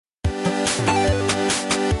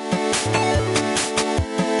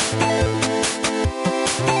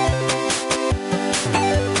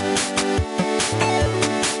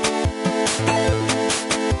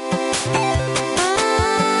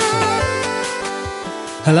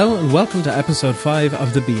Hello and welcome to episode 5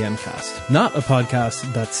 of the BM Cast. Not a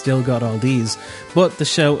podcast that's still got all these, but the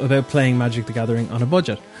show about playing Magic the Gathering on a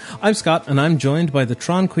budget. I'm Scott and I'm joined by the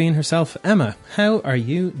Tron Queen herself, Emma. How are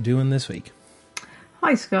you doing this week?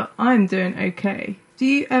 Hi Scott, I'm doing okay. Do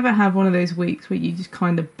you ever have one of those weeks where you just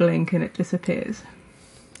kind of blink and it disappears?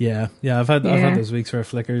 Yeah, I've had those weeks where it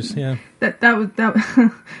flickers. Yeah, that was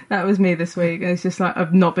that was me this week. It's just like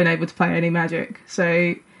I've not been able to play any Magic.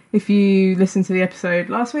 So if you listened to the episode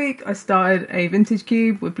last week, I started a Vintage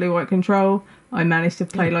Cube with Blue White Control. I managed to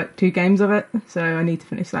play like 2 games of it, so I need to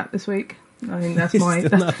finish that this week. I think that's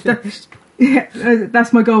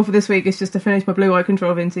that's my goal for this week. Is just to finish my Blue White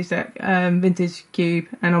Control Vintage deck, Vintage Cube,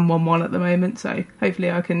 and I'm 1-1 at the moment. So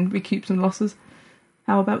hopefully I can recoup some losses.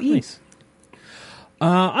 How about you? Nice.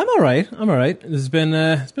 I'm all right. There's been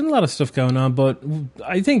a lot of stuff going on, but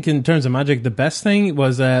I think in terms of Magic, the best thing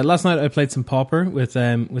was last night I played some Pauper with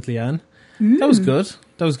Leanne. That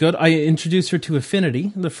was good. I introduced her to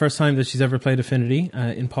Affinity, the first time that she's ever played Affinity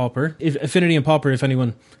in Pauper. Affinity in Pauper, if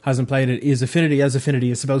anyone hasn't played it, is Affinity as Affinity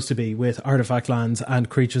is supposed to be, with artifact lands and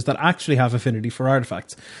creatures that actually have affinity for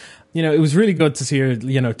artifacts. You know, it was really good to see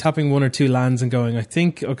her, tapping 1 or 2 lands and going, I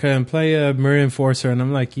think, okay, and play a Mirror Enforcer. And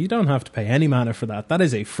I'm like, you don't have to pay any mana for that. That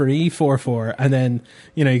is a free 4/4. And then,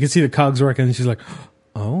 you can see the cogs working and she's like,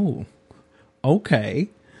 oh, okay.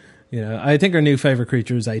 I think our new favourite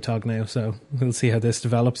creature is Atog now, so we'll see how this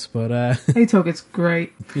develops. But Atog is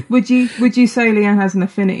great. Would you say Leanne has an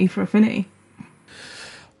affinity for affinity?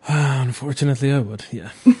 Unfortunately, I would,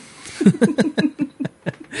 yeah.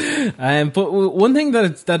 But one thing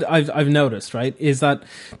that I've noticed, right, is that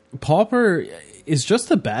Pauper is just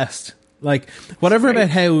the best. Like, whatever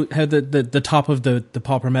about how the top of the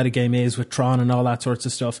Pauper metagame is with Tron and all that sorts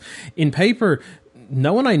of stuff, in paper,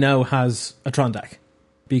 no one I know has a Tron deck.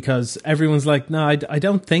 Because everyone's like, no, I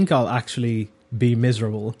don't think I'll actually be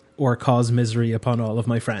miserable or cause misery upon all of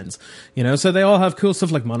my friends. So they all have cool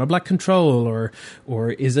stuff like Mono Black Control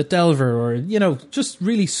or Is It Delver or, just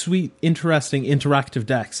really sweet, interesting, interactive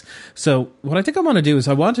decks. So what I think I want to do is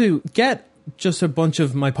I want to get just a bunch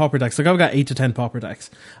of my Pauper decks. Like I've got 8 to 10 Pauper decks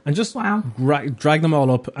and just drag them all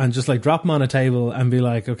up and just like drop them on a table and be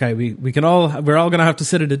like, okay, we're all going to have to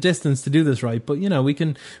sit at a distance to do this right. But we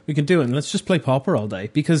can do it. And let's just play Pauper all day,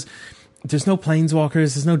 because there's no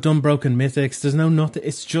Planeswalkers, there's no dumb broken mythics, there's no nothing.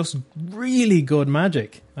 It's just really good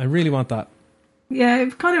Magic. I really want that. Yeah,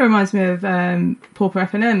 it kind of reminds me of Pauper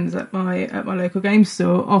FNMs at my local game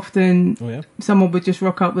store. Often someone would just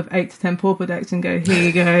rock up with 8 to 10 Pauper decks and go, here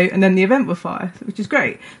you go, and then the event would fire, which is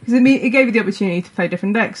great. Because it gave you the opportunity to play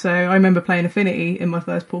different decks. So I remember playing Affinity in my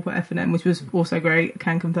first Pauper FNM, which was also great,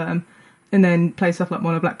 can confirm. And then play stuff like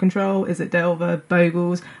Mono Black Control, Is It Delver,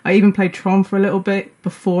 Bogles. I even played Tron for a little bit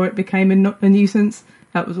before it became a nuisance.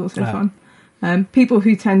 That was also fun. People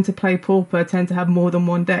who tend to play Pauper tend to have more than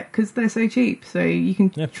one deck because they're so cheap. So you can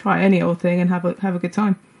try any old thing and have a good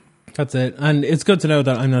time. That's it. And it's good to know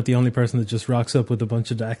that I'm not the only person that just rocks up with a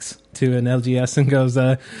bunch of decks to an LGS and goes,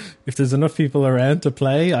 if there's enough people around to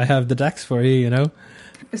play, I have the decks for you,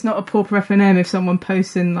 It's not a Pauper FNM if someone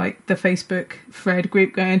posts in like the Facebook thread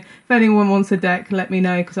group going, if anyone wants a deck, let me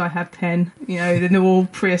know because I have 10. Then they're all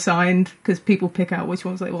pre-assigned because people pick out which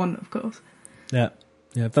ones they want, of course. Yeah,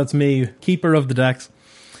 that's me, keeper of the decks.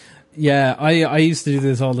 Yeah, I used to do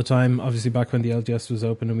this all the time, obviously back when the LGS was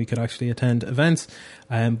open and we could actually attend events.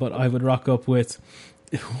 But I would rock up with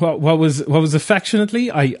what was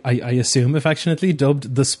affectionately, I assume affectionately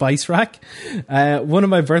dubbed the Spice Rack. One of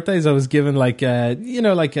my birthdays, I was given like a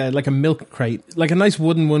milk crate, like a nice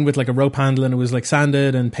wooden one with like a rope handle, and it was like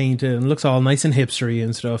sanded and painted and looks all nice and hipstery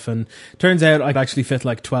and stuff. And turns out I could actually fit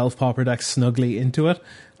like 12 Pauper decks snugly into it.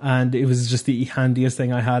 And it was just the handiest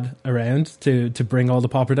thing I had around to bring all the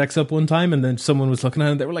Pauper decks up one time. And then someone was looking at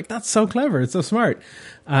it and they were like, that's so clever, it's so smart.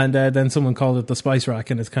 And then someone called it the Spice Rack,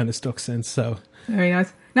 and it's kind of stuck since. So very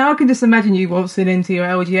nice. Now I can just imagine you waltzing into your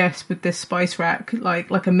LGS with this Spice Rack,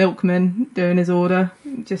 like a milkman doing his order.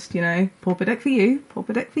 Just, Pauper deck for you,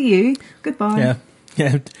 Pauper deck for you, goodbye.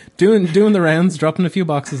 Yeah, doing the rounds, dropping a few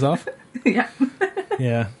boxes off. Yeah.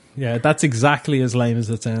 Yeah, that's exactly as lame as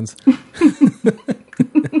it sounds.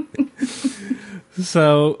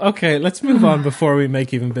 So, okay, let's move on before we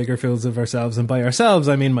make even bigger fools of ourselves. And by ourselves,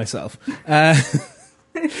 I mean myself.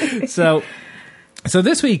 So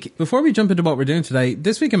this week, before we jump into what we're doing today,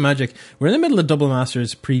 this week in Magic, we're in the middle of Double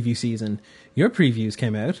Masters preview season. Your previews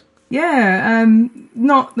came out. Yeah,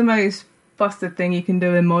 not the most busted thing you can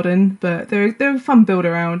do in Modern, but they're a fun build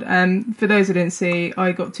around. For those who didn't see,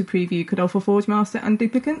 I got to preview Kodalfa Forgemaster and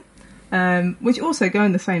Duplicant. Which also go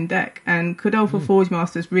in the same deck. And Kodalfa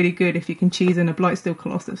Forgemaster is really good if you can cheese in a Blightsteel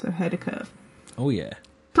Colossus ahead of curve. Oh, yeah.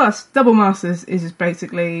 Plus, Double Masters is just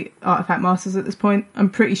basically Artifact Masters at this point. I'm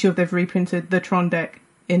pretty sure they've reprinted the Tron deck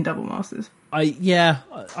in Double Masters. I'm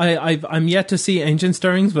yet to see Ancient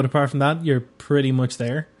Stirrings, but apart from that, you're pretty much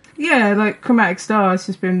there. Yeah, like Chromatic Star has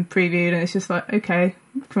just been previewed, and it's just like, okay,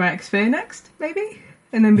 Chromatic Sphere next, maybe?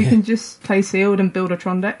 And then we can just play Sealed and build a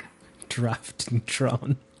Tron deck. Drafting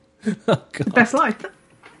Tron. Oh, God. The best life.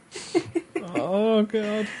 Oh,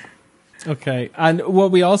 God. Okay, and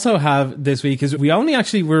what we also have this week is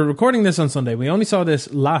we're recording this on Sunday. We only saw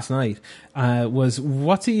this last night. Was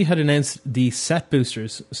WotC had announced the set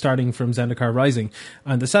boosters starting from Zendikar Rising,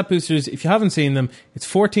 and the set boosters, if you haven't seen them, it's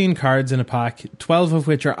 14 cards in a pack, 12 of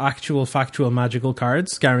which are actual factual magical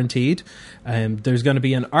cards, guaranteed. There's going to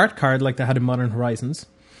be an art card like they had in Modern Horizons.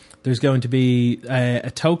 There's going to be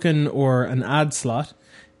a token or an ad slot.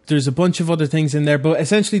 There's a bunch of other things in there, but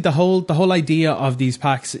essentially the whole idea of these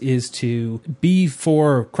packs is to be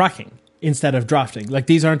for cracking instead of drafting. Like,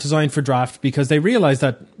 these aren't designed for draft because they realize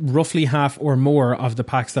that roughly half or more of the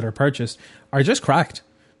packs that are purchased are just cracked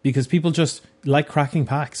because people just like cracking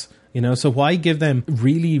packs, you know? So why give them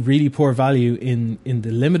really, really poor value in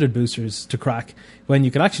the limited boosters to crack when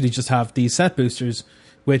you could actually just have these set boosters,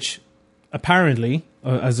 which apparently,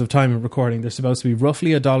 as of time of recording, they're supposed to be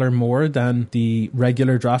roughly $1 more than the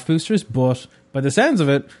regular draft boosters, but by the sounds of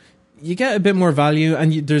it, you get a bit more value,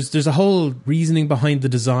 and there's a whole reasoning behind the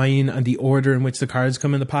design and the order in which the cards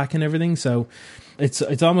come in the pack and everything, so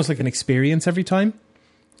it's almost like an experience every time.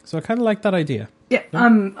 So I kind of like that idea. Yeah,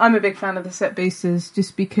 I'm a big fan of the set boosters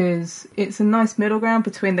just because it's a nice middle ground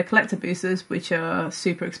between the collector boosters, which are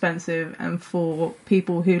super expensive, and for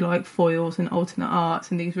people who like foils and alternate arts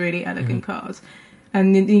and these really elegant cards.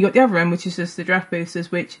 And then you got the other end, which is just the draft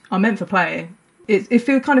boosters, which are meant for playing.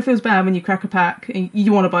 It kind of feels bad when you crack a pack, and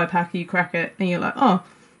you want to buy a pack, and you crack it, and you're like, oh,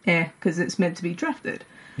 yeah, because it's meant to be drafted.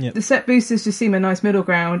 Yep. The set boosters just seem a nice middle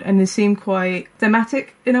ground, and they seem quite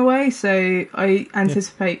thematic in a way. So I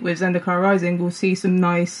anticipate with Zendikar Rising we'll see some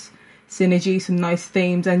nice synergy, some nice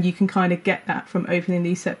themes, and you can kind of get that from opening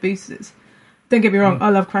these set boosters. Don't get me wrong, I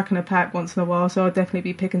love cracking a pack once in a while, so I'll definitely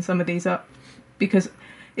be picking some of these up because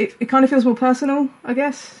it kind of feels more personal, I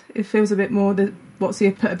guess. It feels a bit more that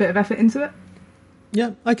WotC put a bit of effort into it.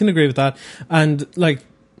 Yeah, I can agree with that. And, like,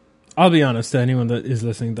 I'll be honest to anyone that is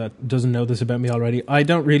listening that doesn't know this about me already. I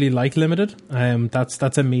don't really like limited.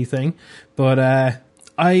 That's a me thing. But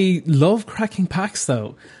I love cracking packs,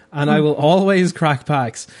 though. And I will always crack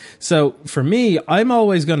packs. So for me, I'm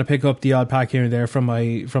always going to pick up the odd pack here and there from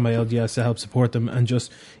my LGS to help support them and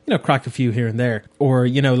just, you know, crack a few here and there. Or,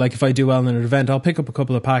 you know, like if I do well in an event, I'll pick up a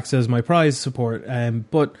couple of packs as my prize support.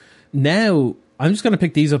 But now I'm just going to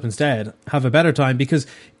pick these up instead, have a better time, because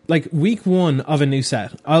like week one of a new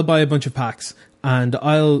set, I'll buy a bunch of packs and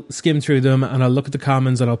I'll skim through them and I'll look at the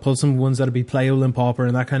commons and I'll pull some ones that'll be playable in Pauper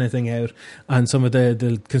and that kind of thing out, and some of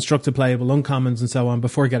the constructed playable uncommons and so on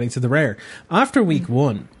before getting to the rare. After week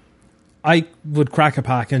one, I would crack a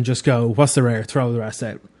pack and just go, what's the rare? Throw the rest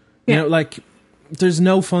out. You know, like, there's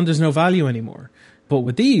no fun, there's no value anymore. But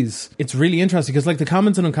with these, it's really interesting because, like, the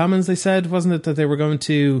commons and uncommons, they said, wasn't it, that they were going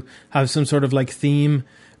to have some sort of like theme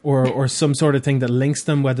or some sort of thing that links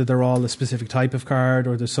them, whether they're all a specific type of card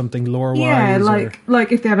or there's something lore-wise. Yeah,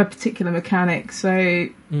 like if they have a particular mechanic. So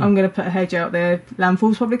I'm going to put a hedge out there.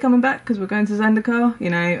 Landfall's probably coming back because we're going to Zendikar. You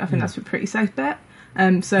know, I think that's a pretty safe bet.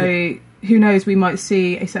 Who knows, we might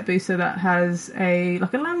see a set booster that has a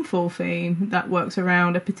landfall theme that works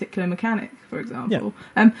around a particular mechanic, for example.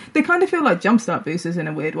 Yeah. They kind of feel like jumpstart boosters in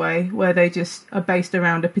a weird way, where they just are based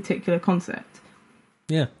around a particular concept.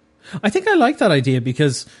 Yeah. I think I like that idea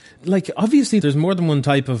because, like, obviously there's more than one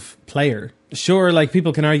type of player. Sure, like,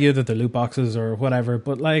 people can argue that they're loot boxes or whatever,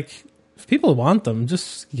 but, like, if people want them,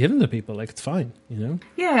 just give them to people. Like, it's fine, you know?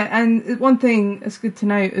 Yeah, and one thing that's good to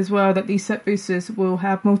note as well, that these set boosters will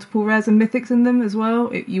have multiple rares and mythics in them as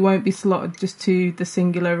well. You won't be slotted just to the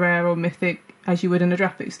singular rare or mythic as you would in a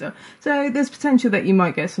draft booster. So there's potential that you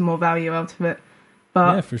might get some more value out of it.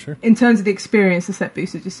 But yeah, for sure. In terms of the experience, the set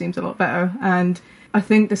booster just seems a lot better. And I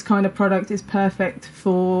think this kind of product is perfect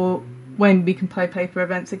for when we can play paper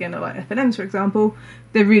events again, like FNMs, for example.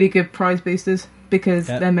 They're really good prize boosters because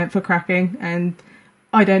they're meant for cracking. And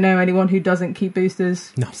I don't know anyone who doesn't keep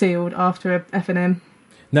boosters sealed after a FNM.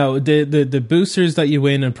 No, the boosters that you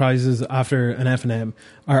win and prizes after an FNM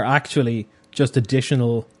are actually just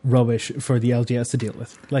additional rubbish for the LGS to deal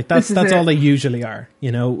with. Like, that's all they usually are,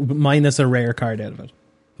 you know, minus a rare card out of it.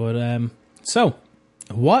 But so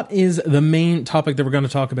what is the main topic that we're going to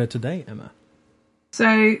talk about today, Emma?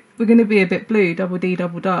 So we're going to be a bit blue, double D,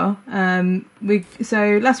 double dar.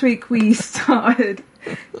 So last week we started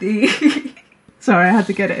the Sorry, I had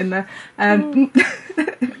to get it in there.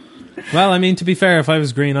 Well, I mean, to be fair, if I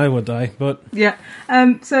was green, I would die, but... Yeah.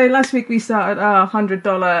 So last week we started our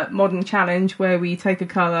 $100 modern challenge where we take a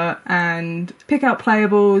colour and pick out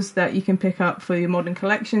playables that you can pick up for your modern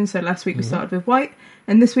collection. So last week we started with white,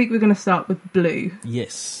 and this week we're going to start with blue.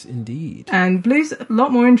 Yes, indeed. And blue's a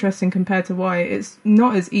lot more interesting compared to white. It's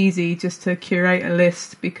not as easy just to curate a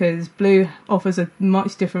list because blue offers a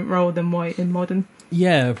much different role than white in modern.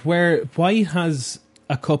 Yeah, where white has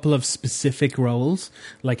a couple of specific roles,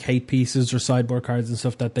 like hate pieces or sideboard cards and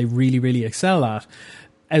stuff that they really, really excel at.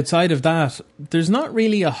 Outside of that, there's not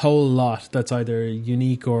really a whole lot that's either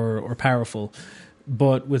unique or powerful.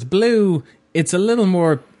 But with blue, it's a little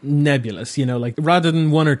more nebulous, you know, like rather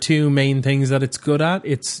than one or two main things that it's good at,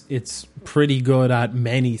 it's pretty good at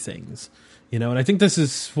many things, you know. And I think this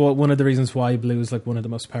is one of the reasons why blue is like one of the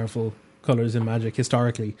most powerful colours in Magic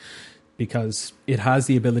historically, because it has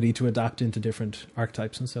the ability to adapt into different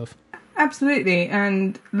archetypes and stuff. Absolutely,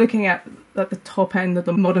 and looking at the top end of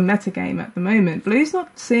the modern metagame at the moment, blue's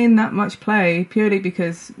not seeing that much play purely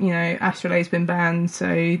because, you know, Astrolabe's been banned,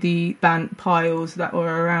 so the banned piles that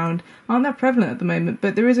were around aren't that prevalent at the moment.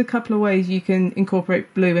 But there is a couple of ways you can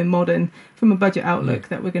incorporate blue in modern from a budget outlook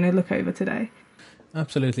that we're going to look over today.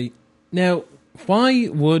 Absolutely. Now, why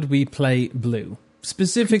would we play blue?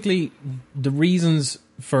 Specifically, the reasons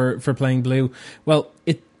for playing blue, well,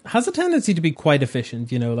 it has a tendency to be quite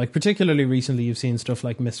efficient, you know, like particularly recently you've seen stuff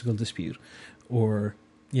like Mystical Dispute or,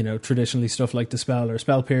 you know, traditionally stuff like Dispel or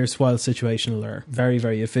Spell Pierce, while situational are very,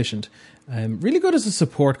 very efficient. Really good as a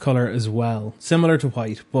support colour as well, similar to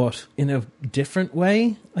white, but in a different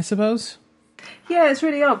way, I suppose. Yeah, it's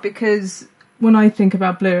really odd because when I think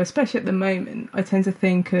about blue, especially at the moment, I tend to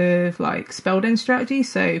think of like spelled end strategy,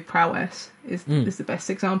 so Prowess is the best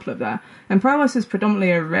example of that. And Prowess is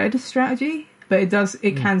predominantly a red strategy, but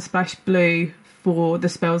it can splash blue for the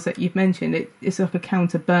spells that you've mentioned. It's like a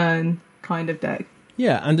counter burn kind of deck.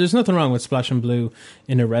 Yeah, and there's nothing wrong with splashing blue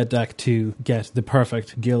in a red deck to get the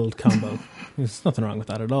perfect guild combo. There's nothing wrong with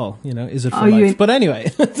that at all. You know, is it for life? But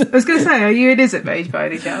anyway. I was going to say, are you an Izzet mage by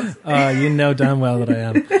any chance? You know damn well that I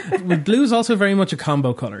am. Blue is also very much a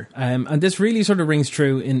combo colour. And this really sort of rings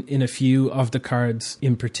true in a few of the cards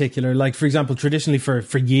in particular. Like, for example, traditionally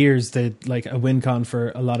for years, like a win con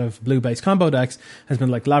for a lot of blue-based combo decks has been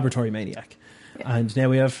like Laboratory Maniac. And now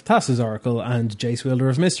we have Thassa's Oracle and Jace Wielder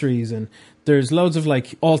of Mysteries, and there's loads of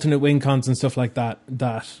like alternate win cons and stuff like that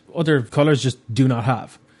other colours just do not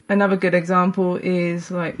have. Another good example is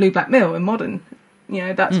like Blue-Black Mill in Modern. You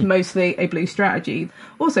know, that's mostly a blue strategy.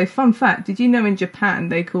 Also, fun fact, did you know in Japan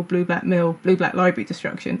they call Blue-Black Mill Blue-Black Library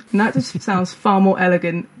Destruction? And that just sounds far more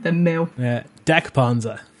elegant than Mill. Yeah, Deck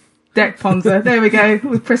Ponza. Deck Ponza, there we go,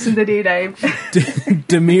 we've christened the new name.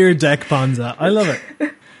 Demir Deck Ponza, I love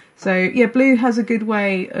it. So, yeah, blue has a good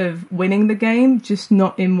way of winning the game, just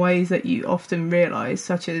not in ways that you often realise,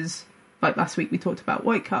 such as, like last week we talked about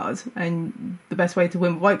white cards, and the best way to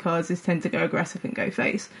win with white cards is tend to go aggressive and go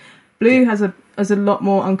face. Blue has a lot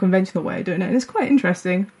more unconventional way of doing it, and it's quite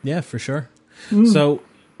interesting. Yeah, for sure. So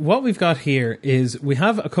what we've got here is we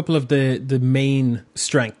have a couple of the main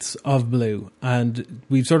strengths of blue, and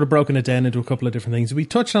we've sort of broken it down into a couple of different things. We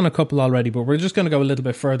touched on a couple already, but we're just going to go a little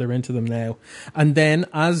bit further into them now. And then,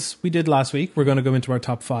 as we did last week, we're going to go into our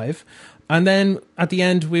top 5. And then at the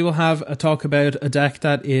end, we will have a talk about a deck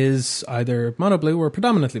that is either mono blue or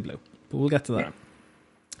predominantly blue. But we'll get to that. Yeah.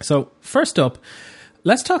 So first up,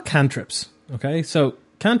 let's talk cantrips. Okay, so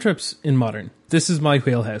cantrips in Modern. This is my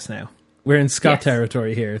wheelhouse now. We're in Scott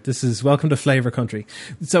territory here. This is welcome to Flavor Country.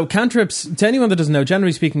 So cantrips, to anyone that doesn't know,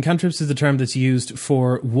 generally speaking, cantrips is the term that's used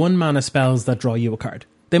for 1 mana spells that draw you a card.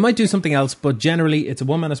 They might do something else, but generally it's a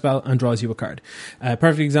 1 mana spell and draws you a card.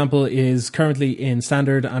 Perfect example is currently in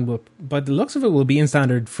Standard, and will, by the looks of it, will be in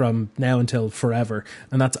Standard from now until forever,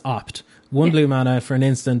 and that's Opt. 1 blue mana for an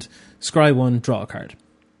instant, scry 1, draw a card.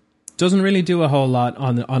 Doesn't really do a whole lot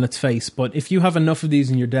on its face, but if you have enough of these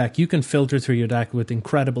in your deck, you can filter through your deck with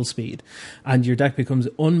incredible speed, and your deck becomes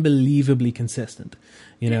unbelievably consistent,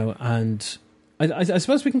 you know. And I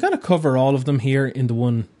suppose we can kind of cover all of them here in the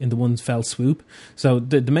one fell swoop. So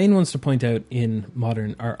the main ones to point out in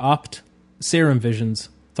Modern are Opt, Serum Visions,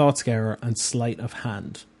 Thoughtscourer, and Sleight of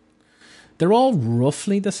Hand. They're all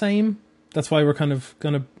roughly the same. That's why we're kind of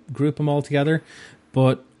going to group them all together,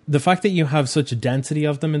 but the fact that you have such a density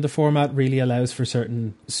of them in the format really allows for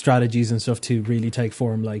certain strategies and stuff to really take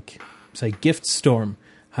form. Like, say, Gift Storm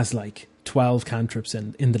has like 12 cantrips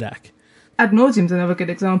in the deck. Ad Nauseam's another good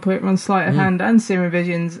example. It runs Sleight of Hand and Serum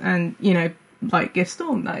Visions, and, you know, like Gift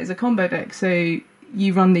Storm, that is a combo deck. So, you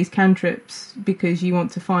you run these cantrips because you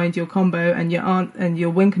want to find your combo and your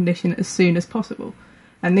win condition as soon as possible.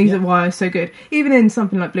 And these are why are so good. Even in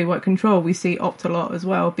something like Blue-White Control, we see Opt a lot as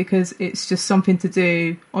well, because it's just something to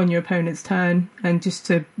do on your opponent's turn and just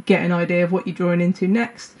to get an idea of what you're drawing into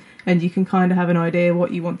next. And you can kind of have an idea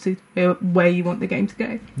what you want to, where you want the game to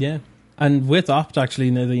go. Yeah. And with Opt,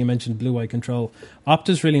 actually, now that you mentioned Blue-White Control, Opt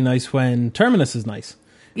is really nice when Terminus is nice.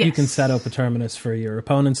 Yes. You can set up a Terminus for your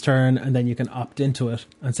opponent's turn, and then you can opt into it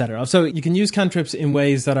and set it off. So you can use cantrips in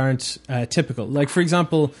ways that aren't typical. Like, for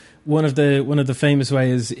example, one of the famous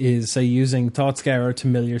ways is, say, using Thought Scourer to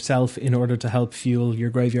mill yourself in order to help fuel your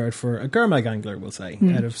graveyard for a Gurmag Angler, we'll say,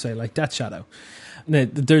 out of, say, like Death Shadow. Now,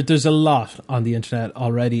 there's a lot on the internet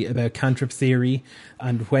already about cantrip theory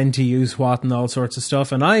and when to use what and all sorts of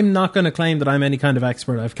stuff. And I'm not going to claim that I'm any kind of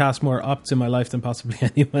expert. I've cast more Opts in my life than possibly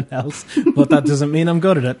anyone else, but that doesn't mean I'm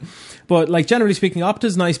good at it. But like generally speaking, Opt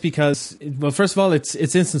is nice because, well, first of all, it's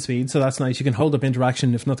instant speed, so that's nice. You can hold up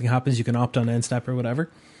interaction. If nothing happens, you can opt on end step or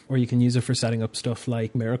whatever. Or you can use it for setting up stuff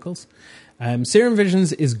like miracles. Serum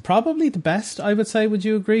Visions is probably the best, I would say. Would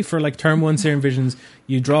you agree? For like turn 1 Serum Visions,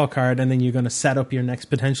 you draw a card and then you're going to set up your next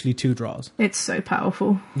potentially 2 draws. It's so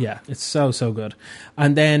powerful. Yeah, it's so good.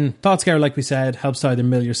 And then Thought Scourer, like we said, helps to either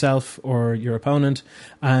mill yourself or your opponent.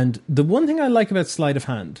 And the one thing I like about Sleight of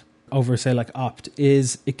Hand over, say, like Opt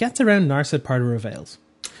is it gets around Narset Parter of Veils.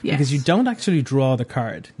 Yes. Because you don't actually draw the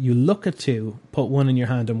card. You look at 2, put 1 in your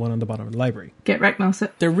hand and 1 on the bottom of the library. Get wrecked,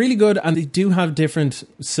 Narset. They're really good, and they do have different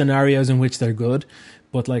scenarios in which they're good,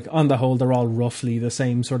 but like on the whole, they're all roughly the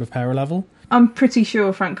same sort of power level. I'm pretty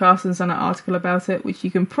sure Frank Carson's done an article about it, which you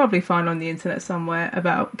can probably find on the internet somewhere,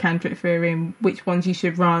 about cantrip theory and which ones you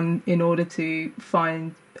should run in order to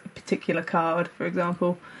find a particular card, for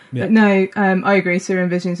example. Yeah. But no, I agree. Serum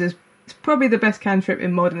Visions is probably the best cantrip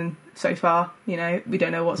in Modern so far. You know, we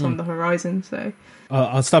don't know what's on the horizon, so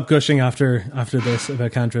I'll stop gushing after this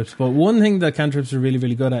about cantrips. But one thing that cantrips are really,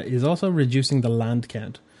 really good at is also reducing the land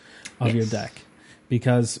count of your deck,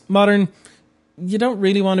 because Modern, you don't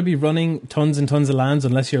really want to be running tons and tons of lands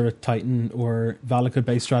unless you're a Titan or Valakut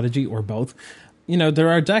based strategy or both. You know, there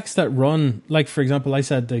are decks that run, like for example, I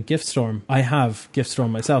said the Gift Storm. I have Gift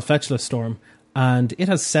Storm myself, Fetchless Storm, and it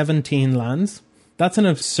has 17 lands. That's an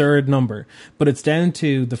absurd number, but it's down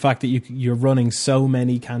to the fact that you're running so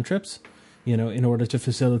many cantrips, you know, in order to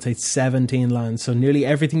facilitate 17 lands. So nearly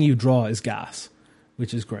everything you draw is gas,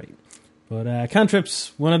 which is great. But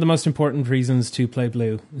cantrips, one of the most important reasons to play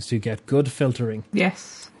Blue is to get good filtering.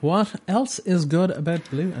 Yes. What else is good about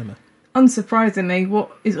Blue, Emma? Unsurprisingly,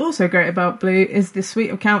 what is also great about Blue is the suite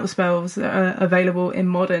of counterspells that are available in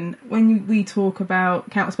Modern. When we talk about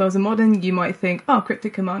counterspells in Modern, you might think,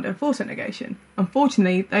 Cryptic Command and Force Negation.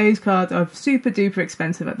 Unfortunately, those cards are super duper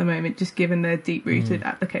expensive at the moment, just given their deep-rooted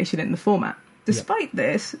application in the format. Despite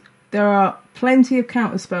this, there are plenty of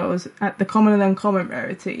counterspells at the common and uncommon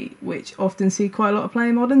rarity, which often see quite a lot of play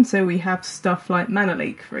in Modern. So we have stuff like Mana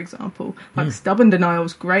Leak, for example. Like Stubborn Denial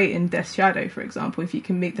is great in Death Shadow, for example, if you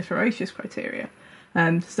can meet the Ferocious criteria.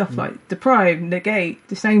 Stuff like Deprive, Negate,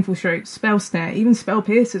 Disdainful Stroke, Spell Snare, even Spell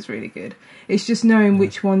Pierce is really good. It's just knowing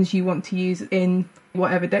which ones you want to use in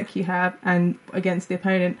whatever deck you have and against the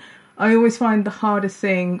opponent. I always find the hardest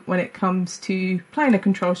thing when it comes to playing a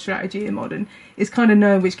control strategy in Modern is kind of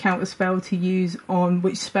knowing which counter spell to use on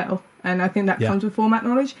which spell. And I think that comes with format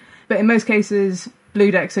knowledge. But in most cases, Blue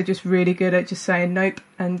decks are just really good at just saying nope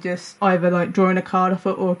and just either like drawing a card off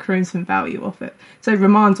it or accruing some value off it. So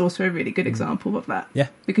Raman's also a really good example of that. Yeah.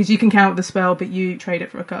 Because you can counter the spell, but you trade it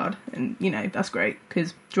for a card. And, you know, that's great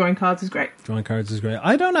because drawing cards is great. Drawing cards is great.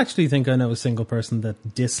 I don't actually think I know a single person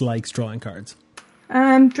that dislikes drawing cards.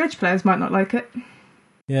 Dredge players might not like it.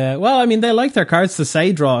 Yeah, well, I mean, they like their cards to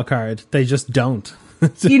say draw a card. They just don't.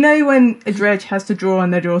 You know when a dredge has to draw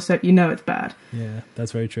on their draw step, you know it's bad. Yeah,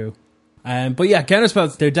 that's very true. But yeah,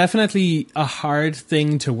 counterspells, they're definitely a hard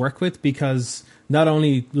thing to work with because not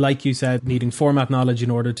only, like you said, needing format knowledge in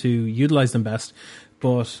order to utilize them best,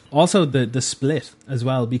 but also the split as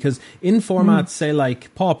well. Because in formats, say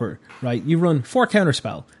like Pauper, right, you run 4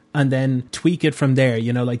 counterspell and then tweak it from there.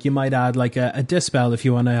 You know, like you might add like a dispel if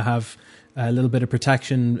you want to have a little bit of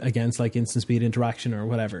protection against like instant speed interaction or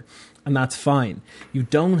whatever. And that's fine. You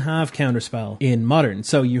don't have counterspell in Modern,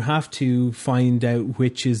 so you have to find out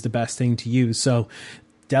which is the best thing to use. So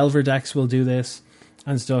Delver decks will do this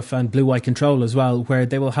and stuff, and Blue-White Control as well, where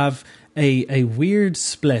they will have a weird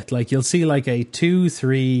split. Like you'll see like a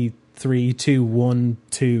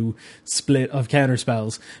 2-3-3-2-1-2 split of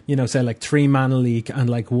counterspells, you know, say like 3 Mana Leak and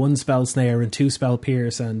like 1 Spell Snare and 2 Spell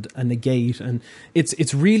Pierce and a Negate. And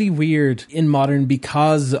it's really weird in Modern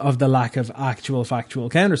because of the lack of actual factual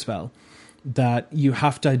counterspell. that you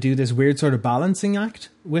have to do this weird sort of balancing act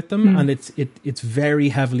with them, and it's very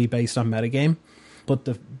heavily based on metagame. But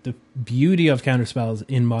the beauty of counterspells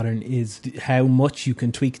in Modern is how much you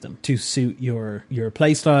can tweak them to suit your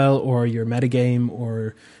playstyle or your metagame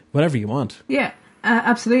or whatever you want. Yeah,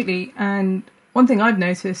 absolutely. And one thing I've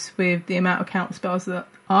noticed with the amount of counterspells that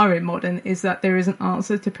are in Modern is that there is an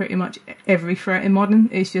answer to pretty much every threat in Modern.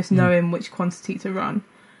 It's just knowing which quantity to run.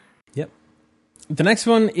 Yep. The next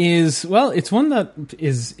one is, well, it's one that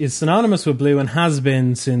is synonymous with Blue and has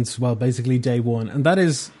been since, well, basically day one, and that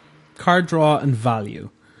is card draw and value.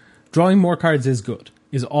 Drawing more cards is good,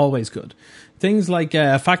 is always good. Things like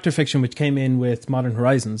Fact or Fiction, which came in with Modern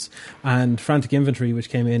Horizons, and Frantic Inventory, which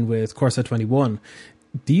came in with Core Set 21.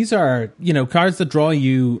 These are, cards that draw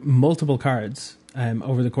you multiple cards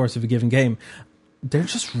over the course of a given game. They're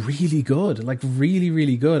just really good, like really,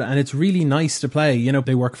 really good. And it's really nice to play.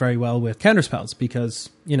 They work very well with counterspells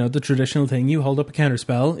because, the traditional thing, you hold up a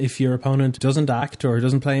counterspell. If your opponent doesn't act or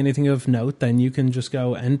doesn't play anything of note, then you can just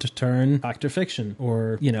go end turn Fact or Fiction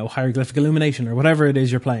or, Hieroglyphic Illumination or whatever it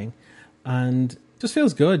is you're playing. And it just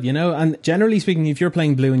feels good, And generally speaking, if you're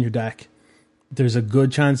playing Blue in your deck, there's a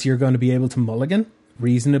good chance you're going to be able to mulligan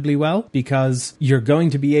reasonably well because you're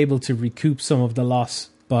going to be able to recoup some of the loss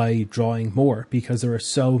by drawing more because there are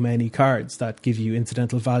so many cards that give you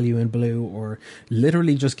incidental value in Blue or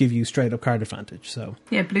literally just give you straight up card advantage. So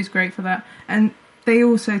yeah, Blue's great for that. And they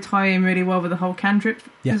also tie in really well with the whole cantrip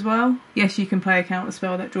as well. Yes, you can play a counter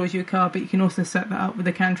spell that draws you a card, but you can also set that up with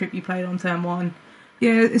the cantrip you played on turn one.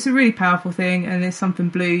 Yeah, it's a really powerful thing, and it's something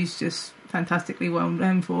Blue's just fantastically well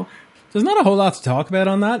known for. There's not a whole lot to talk about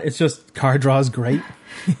on that. It's just card draw is great.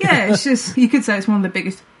 Yeah, it's just, you could say it's one of the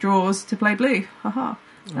biggest draws to play Blue. Haha.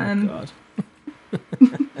 Oh, God.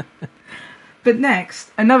 But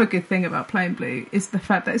next, another good thing about playing Blue is the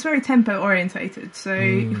fact that it's very tempo orientated. So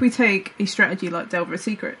if we take a strategy like Delver of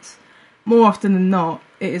Secrets, more often than not,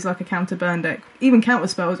 it is like a counter burn deck. Even counter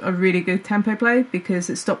spells are really good tempo play because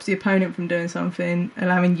it stops the opponent from doing something,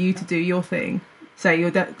 allowing you to do your thing. Say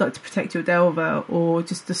you'd like to protect your Delver, or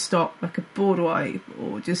just to stop like a board wipe,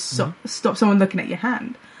 or just stop someone looking at your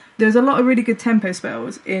hand. There's a lot of really good tempo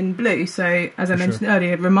spells in Blue, so as I mentioned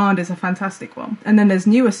earlier, Remand is a fantastic one. And then there's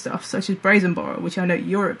newer stuff, such as Brazen Borrower, which I know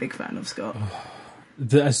you're a big fan of, Scott.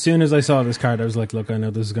 As soon as I saw this card, I was like, look, I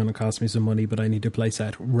know this is going to cost me some money, but I need to play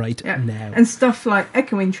set right now. And stuff like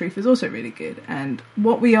Echoing Truth is also really good. And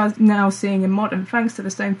what we are now seeing in Modern, thanks to the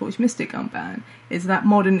Stoneforge Mystic unban, is that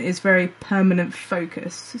Modern is very permanent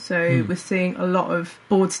focused. So we're seeing a lot of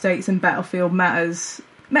board states and battlefield matters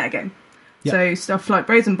metagame. Yep. So stuff like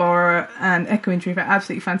Brazen Borrower and Echoing Truth are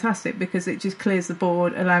absolutely fantastic because it just clears the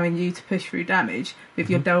board, allowing you to push through damage with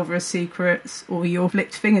your Delver of Secrets or your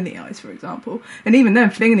flipped Thing in the Ice, for example. And even then,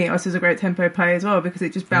 Thing in the Ice is a great tempo play as well because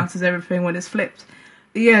it just bounces everything when it's flipped.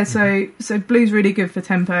 Yeah, so Blue's really good for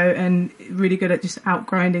tempo and really good at just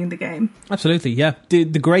outgrinding the game. Absolutely, yeah. The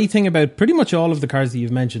great thing about pretty much all of the cards that you've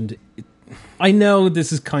mentioned, I know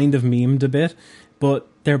this is kind of memed a bit, but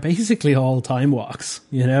they're basically all time walks,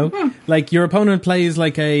 Like your opponent plays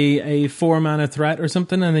like a 4-mana threat or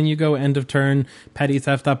something, and then you go end of turn, Petty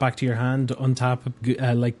Theft that back to your hand, untap,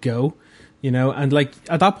 go, and like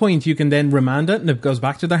at that point you can then remand it and it goes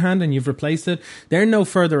back to their hand and you've replaced it. They're no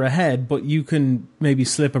further ahead, but you can maybe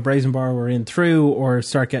slip a Brazen Borrower in through or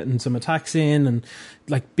start getting some attacks in, and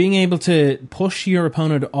like being able to push your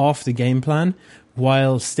opponent off the game plan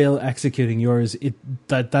while still executing yours.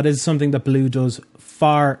 That is something that Blue does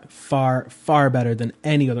far, far, far better than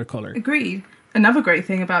any other colour. Agreed. Another great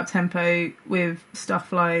thing about tempo with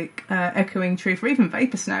stuff like Echoing Truth or even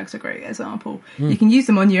Vapor Snag's a great example. You can use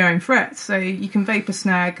them on your own threats. So you can Vapor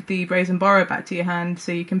Snag the Brazen Borrower back to your hand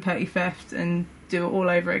so you can Petty Theft and do it all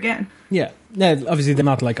over again. Yeah. Now, obviously they're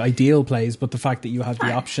not like ideal plays, but the fact that you have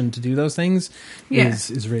the option to do those things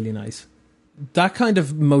is really nice. That kind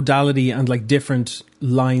of modality and like different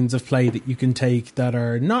lines of play that you can take that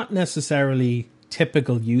are not necessarily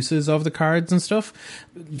typical uses of the cards and stuff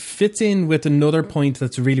fits in with another point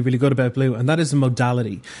that's really, really good about Blue, and that is the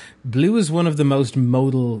modality. Blue is one of the most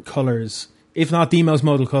modal colours, if not the most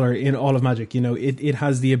modal colour in all of Magic. It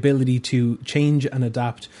has the ability to change and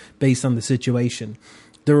adapt based on the situation.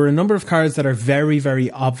 There are a number of cards that are very,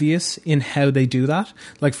 very obvious in how they do that.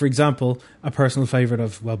 Like, for example, a personal favourite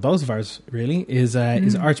of, well, both of ours, really, is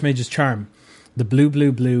Archmage's Charm. The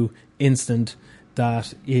blue instant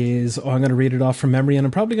that is, I'm going to read it off from memory, and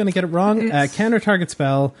I'm probably going to get it wrong. Counter target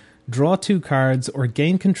spell, draw 2 cards, or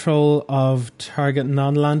gain control of target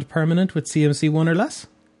non-land permanent with CMC 1 or less?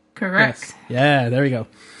 Correct. Yes. Yeah, there we go.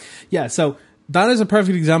 Yeah, so that is a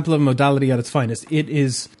perfect example of modality at its finest. It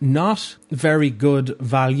is not very good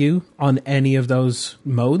value on any of those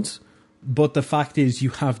modes, but the fact is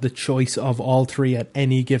you have the choice of all three at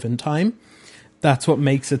any given time. That's what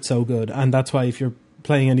makes it so good, and that's why if you're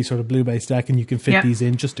playing any sort of blue-based deck and you can fit these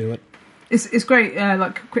in, just do it. It's great,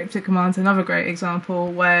 like Cryptic Command's another great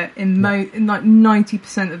example where in like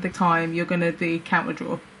 90% of the time you're going to be counter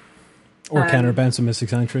draw. Or counterbounce a Mystic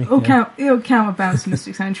Sanctuary. Or counterbounce a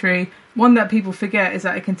Mystic Sanctuary. One that people forget is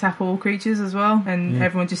that it can tap all creatures as well, and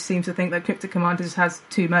everyone just seems to think that Cryptic Commander just has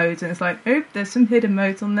 2 modes, and it's like, oh, there's some hidden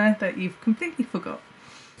modes on there that you've completely forgot.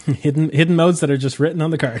 hidden modes that are just written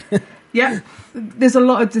on the card. Yeah. There's a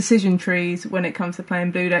lot of decision trees when it comes to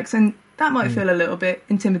playing blue decks, and that might feel a little bit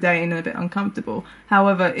intimidating and a bit uncomfortable.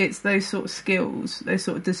 However, it's those sort of skills, those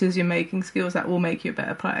sort of decision-making skills that will make you a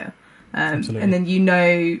better player. And then you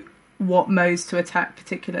know what modes to attack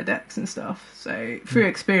particular decks and stuff. So through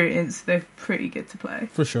experience, they're pretty good to play.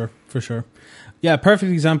 For sure. Yeah, a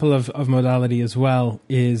perfect example of modality as well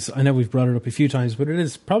is, I know we've brought it up a few times, but it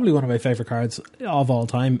is probably one of my favourite cards of all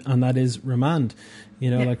time, and that is Remand.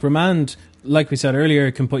 Like Remand, like we said earlier,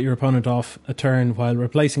 it can put your opponent off a turn while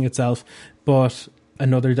replacing itself, but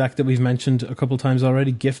another deck that we've mentioned a couple times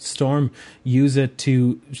already, Gift Storm, use it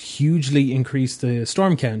to hugely increase the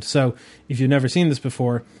storm count. So if you've never seen this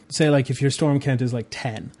before, say like if your storm count is like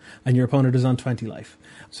 10 and your opponent is on 20 life.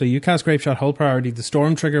 So you cast Grapeshot, hold priority, the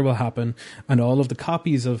storm trigger will happen, and all of the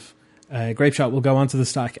copies of Grapeshot will go onto the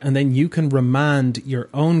stack, and then you can remand your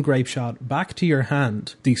own Grapeshot back to your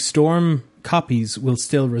hand. The storm copies will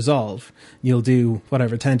still resolve. You'll do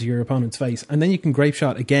whatever, 10 to your opponent's face, and then you can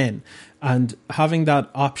Grapeshot again. And having that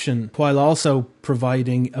option while also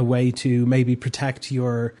providing a way to maybe protect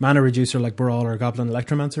your mana reducer like Brawl or Goblin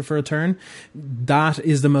Electromancer for a turn, that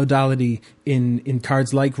is the modality in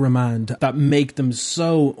cards like Remand that make them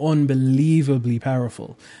so unbelievably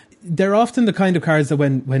powerful. They're often the kind of cards that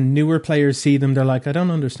when newer players see them, they're like, I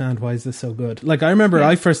don't understand, why is this so good? Like, I remember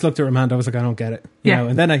I first looked at Remand, I was like, I don't get it. You know,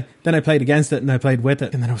 and then I played against it and I played with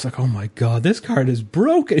it, and then I was like, oh my god, this card is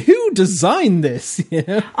broken. Who designed this? You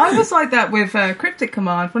know? I was like that with Cryptic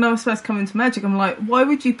Command. When I was first coming to Magic, I'm like, why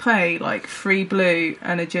would you pay like 3 blue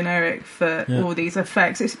and a generic for all these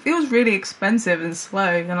effects? It feels really expensive and slow,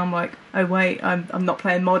 and I'm like, oh wait, I'm not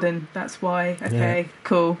playing Modern, that's why. Okay,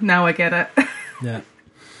 cool, now I get it. Yeah.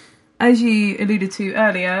 As you alluded to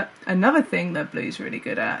earlier, another thing that Blue's really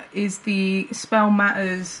good at is the spell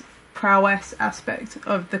matters prowess aspect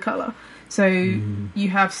of the colour. So you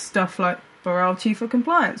have stuff like Boral Chief of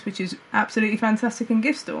Compliance, which is absolutely fantastic in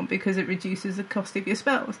Giftstorm because it reduces the cost of your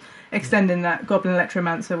spells, extending that Goblin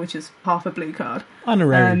Electromancer, which is half a blue card.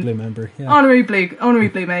 Honorary blue member. Yeah. Honorary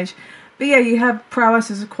blue mage. But yeah, you have prowess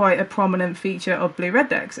as quite a prominent feature of blue-red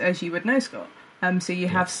decks, as you would know, Scott. So you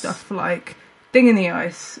have stuff like Ding in the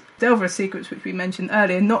Ice, Delver of Secrets, which we mentioned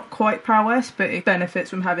earlier, not quite prowess, but it benefits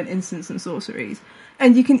from having instants and sorceries.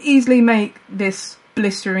 And you can easily make this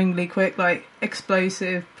blisteringly quick, like,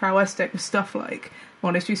 explosive prowess deck with stuff like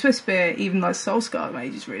Monastery Swiftspear, even like Soulscar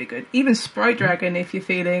Mage is really good. Even Sprite Dragon if you're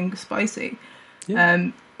feeling spicy. Yeah.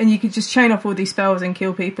 And you could just chain off all these spells and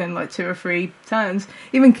kill people in like 2 or 3 turns.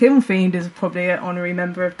 Even Kiln Fiend is probably an honorary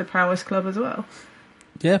member of the Prowess Club as well.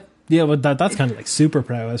 Yeah. Yeah, well, that's kind of like super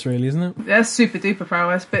prowess, really, isn't it? That's super duper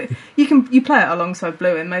prowess, but you play it alongside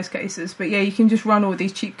blue in most cases. But yeah, you can just run all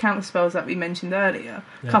these cheap counter spells that we mentioned earlier,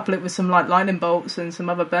 couple it with some like lightning bolts and some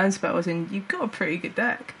other burn spells, and you've got a pretty good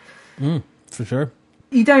deck. For sure.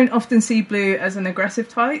 You don't often see blue as an aggressive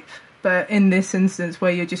type, but in this instance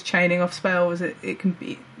where you're just chaining off spells, it can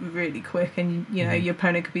be really quick, and you know your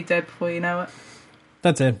opponent could be dead before you know it.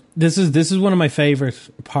 That's it. This is one of my favourite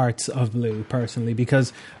parts of blue, personally,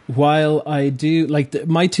 because while I do like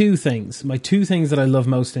my two things that I love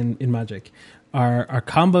most in Magic are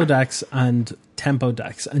combo decks and tempo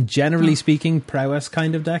decks, and generally speaking, prowess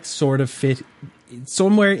kind of decks sort of fit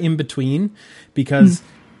somewhere in between, because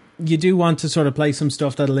you do want to sort of play some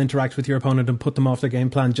stuff that'll interact with your opponent and put them off their game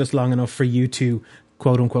plan just long enough for you to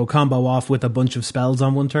quote unquote combo off with a bunch of spells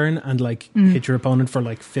on one turn and like hit your opponent for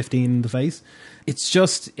like 15 in the face. It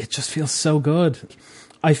just feels so good.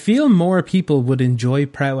 I feel more people would enjoy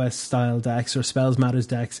prowess style decks or spells matters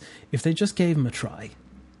decks if they just gave them a try.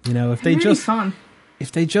 You know, if they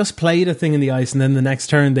just played a thing in the ice and then the next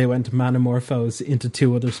turn they went to Manamorphose into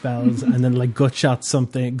 2 other spells and then like gut shot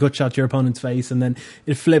your opponent's face, and then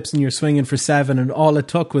it flips and you're swinging for 7 and all it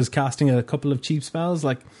took was casting a couple of cheap spells.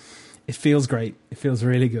 Like, it feels great. It feels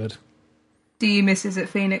really good. Do you miss Is It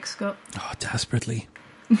Phoenix, Scott? Oh, desperately.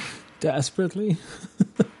 Desperately.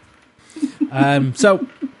 So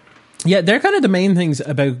Yeah, they're kind of the main things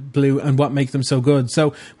about blue and what make them so good.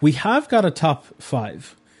 So we have got a top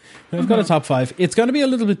 5. We've got a top 5. It's going to be a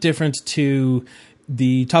little bit different to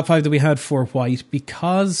the top 5 that we had for white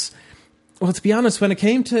because, well, to be honest, when it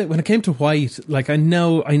came to white, like I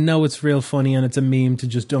know it's real funny and it's a meme to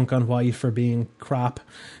just dunk on white for being crap,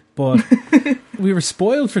 but we were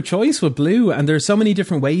spoiled for choice with blue, and there's so many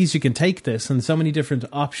different ways you can take this and so many different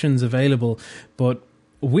options available. But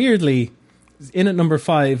weirdly, in at number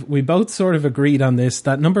 5, we both sort of agreed on this,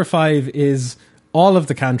 that number 5 is all of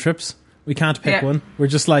the cantrips. We can't pick one. We're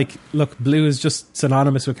just like, look, blue is just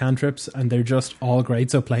synonymous with cantrips and they're just all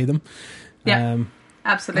great, so play them. Yeah,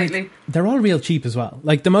 absolutely. Like, they're all real cheap as well.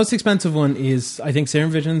 Like the most expensive one is, I think,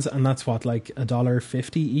 Serum Visions, and that's what, like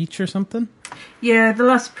 $1.50 each or something? Yeah, the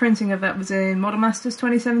last printing of that was in Modern Masters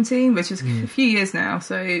 2017, which is a few years now,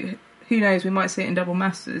 so who knows, we might see it in Double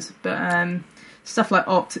Masters, but stuff like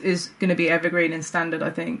Opt is going to be evergreen and standard, I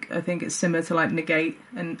think. I think it's similar to like Negate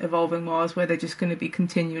and Evolving Wars, where they're just going to be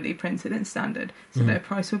continually printed in standard, so their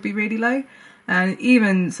price will be really low. And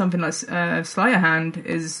even something like Sleight of Hand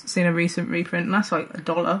is seen a recent reprint, and that's like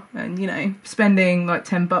 $1. And, you know, spending like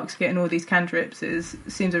 $10 getting all these cantrips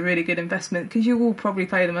seems a really good investment, because you will probably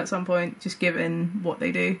play them at some point, just given what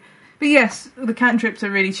they do. But yes, the cantrips are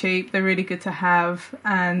really cheap, they're really good to have,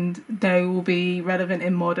 and they will be relevant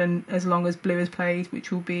in Modern as long as blue is played,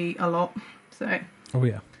 which will be a lot. So. Oh,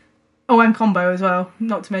 yeah. Oh, and combo as well.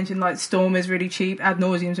 Not to mention, like, Storm is really cheap. Ad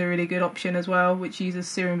Nauseum's a really good option as well, which uses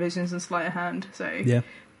Serum Visions and Sleight of Hand. So yeah,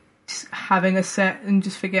 just having a set and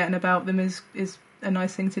just forgetting about them is a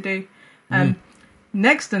nice thing to do.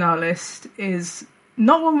 Next on our list is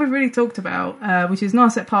not one we've really talked about, which is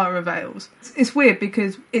Narset Part of Veils. It's weird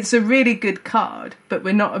because it's a really good card, but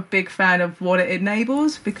we're not a big fan of what it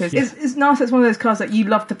enables, because Narset's one of those cards that you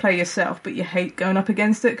love to play yourself, but you hate going up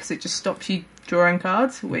against it because it just stops you drawing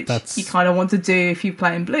cards, which you kind of want to do if you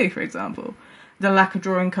play in blue, for example. The lack of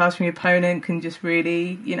drawing cards from your opponent can just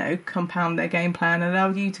really, you know, compound their game plan and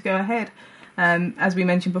allow you to go ahead. As we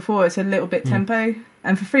mentioned before, it's a little bit tempo,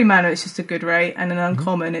 and for 3 mana it's just a good rate, and an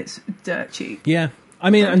uncommon it's dirt cheap. Yeah. I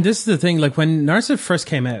mean, and this is the thing, like when Narset first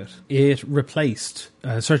came out, it replaced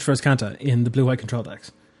Search for Azcanta in the blue-white control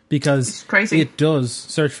decks. Because it does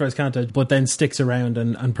search for Azcanta, but then sticks around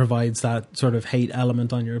and provides that sort of hate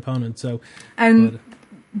element on your opponent. So, and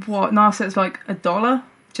what Narset's like $1,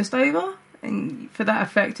 just over, and for that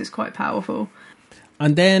effect, it's quite powerful.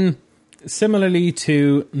 And then, similarly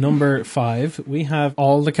to number 5, we have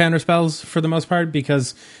all the counter spells for the most part,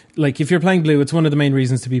 because, like, if you're playing blue, it's one of the main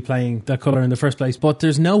reasons to be playing that color in the first place. But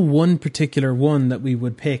there's no one particular one that we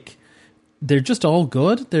would pick. They're just all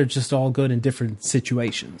good. They're just all good in different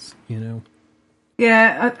situations, you know?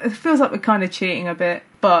 Yeah, it feels like we're kind of cheating a bit,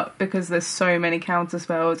 but because there's so many counter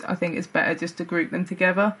spells, I think it's better just to group them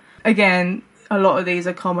together. Again, a lot of these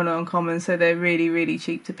are common or uncommon, so they're really, really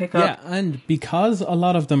cheap to pick up. Yeah, and because a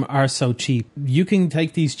lot of them are so cheap, you can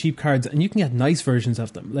take these cheap cards and you can get nice versions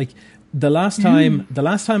of them. Like, the last time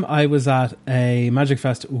I was at a Magic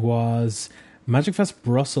Fest was Magic Fest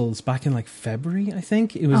Brussels back in like February, I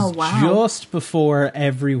think. It was just before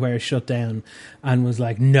everywhere shut down and was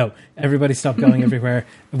like, no, everybody stop going everywhere,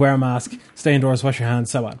 wear a mask, stay indoors, wash your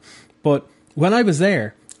hands, so on. But when I was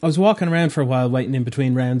there, I was walking around for a while waiting in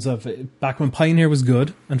between rounds of, back when Pioneer was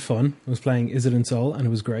good and fun. I was playing Izzet Soul and it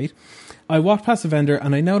was great. I walked past a vendor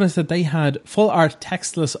and I noticed that they had full art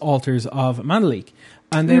textless altars of Mana Leak.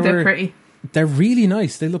 And they're pretty. They're really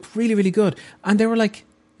nice. They look really, really good. And they were like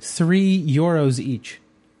 €3 each.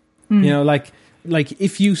 You know, like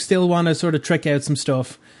if you still want to sort of trick out some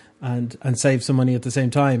stuff and save some money at the same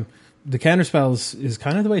time, the counter spells is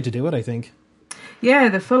kind of the way to do it, I think. Yeah,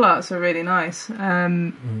 the full arts are really nice.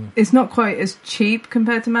 It's not quite as cheap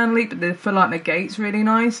compared to Mana Leak, but the full art negate's really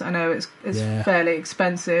nice. I know it's fairly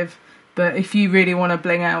expensive, but if you really want to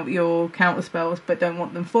bling out your counter spells but don't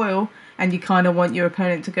want them foil, and you kind of want your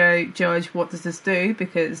opponent to go, judge, what does this do,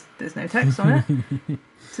 because there's no text on it,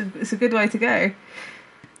 it's a good way to go.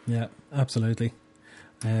 Yeah, absolutely.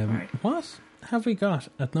 Right. What have we got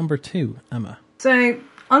at number 2, Emma? So,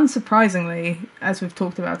 unsurprisingly, as we've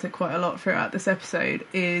talked about it quite a lot throughout this episode,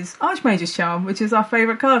 is Archmage's Charm, which is our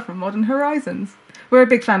favourite card from Modern Horizons. We're a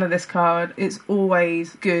big fan of this card. It's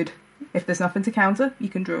always good. If there's nothing to counter, you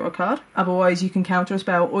can draw a card. Otherwise, you can counter a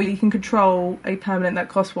spell, or you can control a permanent that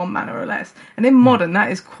costs 1 mana or less. And in Modern,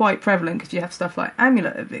 that is quite prevalent, because you have stuff like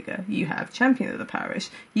Amulet of Vigour, you have Champion of the Parish,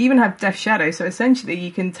 you even have Death Shadow, so essentially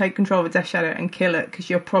you can take control of a Death Shadow and kill it, because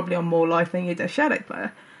you're probably on more life than your Death Shadow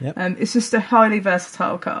player. Yep. It's just a highly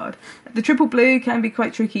versatile card. The triple blue can be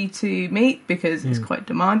quite tricky to meet, because it's quite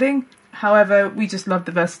demanding. However, we just love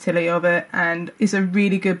the versatility of it, and it's a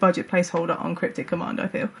really good budget placeholder on Cryptic Command, I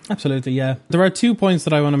feel. Absolutely, yeah. There are 2 points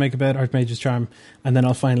that I want to make about Archmage's Charm, and then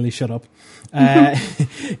I'll finally shut up.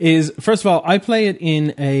 Is, first of all, I play it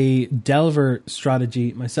in a Delver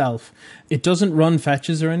strategy myself. It doesn't run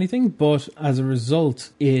fetches or anything, but as a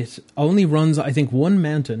result, it only runs, I think, 1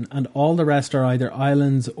 mountain, and all the rest are either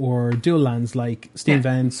islands or dual lands, like Steam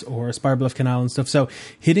Vents or Spirebluff Canal and stuff. So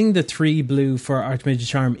hitting the 3 blue for Archmage's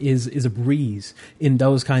Charm is a breeze in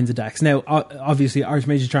those kinds of decks. Now, obviously,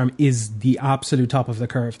 Archmage's Charm is the absolute top of the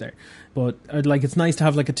curve there. But like, it's nice to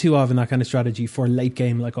have like a 2 of in that kind of strategy for late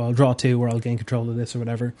game, like, oh, I'll draw 2 or I'll gain control of this or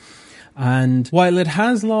whatever. And while it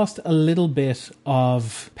has lost a little bit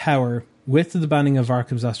of power with the banning of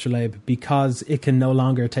Arkham's Astrolabe, because it can no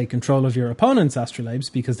longer take control of your opponent's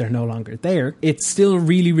Astrolabes because they're no longer there, it's still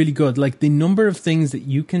really, really good. Like, the number of things that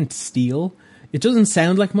you can steal, it doesn't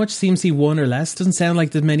sound like much, CMC 1 or less, doesn't sound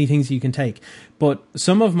like there's many things you can take. But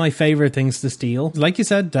some of my favourite things to steal, like you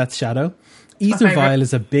said, Death Shadow. Aether Vial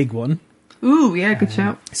is a big one. Ooh, yeah, good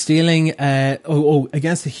shout. Stealing,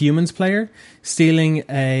 against a humans player, stealing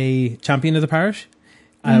a Champion of the Parish,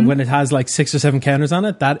 when it has like 6 or 7 counters on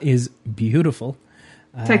it, that is beautiful.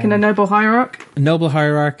 Taking a Noble Hierarch. Noble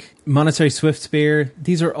Hierarch, Monetary Swift Spear,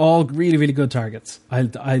 these are all really, really good targets.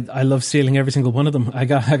 I love stealing every single one of them, I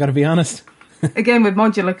got to be honest. Again, with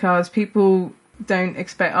modular cards, people don't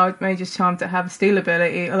expect Archmage's Charm to have a steal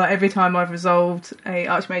ability. Like, every time I've resolved a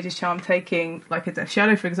Archmage's Charm taking like a Death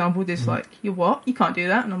Shadow, for example, just like, you what? You can't do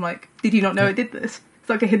that. And I'm like, did you not know it did this? It's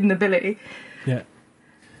like a hidden ability. Yeah.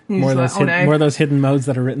 More of those hidden modes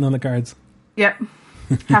that are written on the cards. Yep.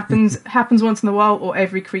 happens once in a while, or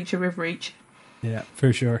every creature with reach. Yeah,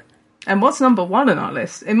 for sure. And what's number 1 on our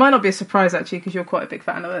list? It might not be a surprise, actually, because you're quite a big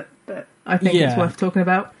fan of it, but I think it's worth talking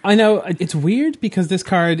about. I know, it's weird because this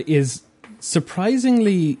card is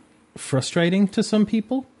surprisingly frustrating to some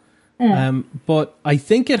people, but I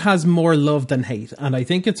think it has more love than hate, and I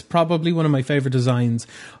think it's probably one of my favourite designs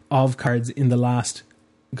of cards in the last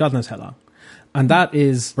God knows how long, and that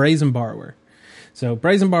is Brazen Borrower. So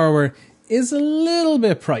Brazen Borrower is a little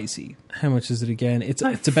bit pricey. How much is it again? It's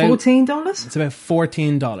about $14. It's about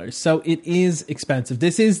 $14. So it is expensive.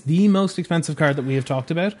 This is the most expensive card that we have talked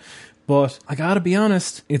about, but I gotta be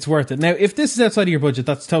honest, it's worth it. Now, if this is outside of your budget,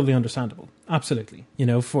 that's totally understandable. Absolutely. You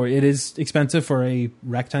know, it is expensive for a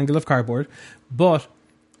rectangle of cardboard, but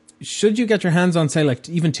should you get your hands on, say, like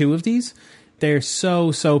even 2 of these, they're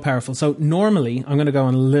so powerful. So normally, I'm going to go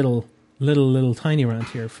on a little tiny rant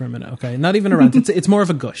here for a minute, okay? Not even a rant, it's more of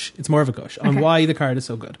a gush. It's more of a gush on why the card is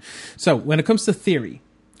so good. So, when it comes to theory,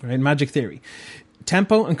 right, Magic theory,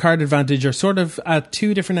 tempo and card advantage are sort of at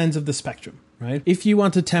 2 different ends of the spectrum, right? If you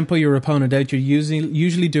want to tempo your opponent out, you're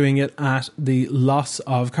usually doing it at the loss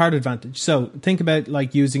of card advantage. So, think about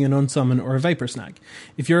like using an Unsummon or a Vapor Snag.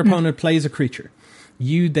 If your opponent plays a creature,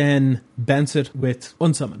 you then bounce it with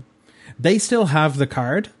Unsummon. They still have the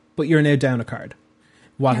card, but you're now down a card.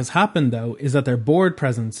 What has happened, though, is that their board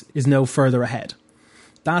presence is no further ahead.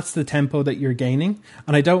 That's the tempo that you're gaining.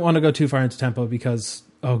 And I don't want to go too far into tempo because,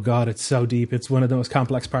 oh God, it's so deep. It's one of the most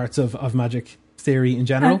complex parts of Magic theory in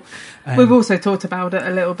general. We've also talked about it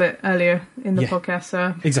a little bit earlier in the podcast.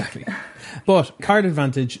 So. Exactly. But card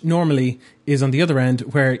advantage normally is on the other end,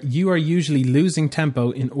 where you are usually losing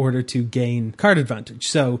tempo in order to gain card advantage.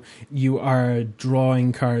 So you are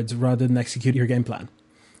drawing cards rather than execute your game plan.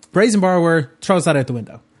 Brazen Borrower throws that out the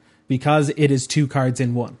window because it is 2 cards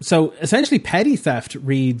in 1. So essentially, Petty Theft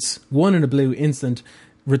reads 1 in a blue instant,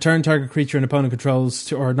 return target creature an opponent controls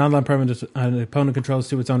to, or non-land permanent an opponent controls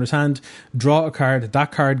to its owner's hand, draw a card,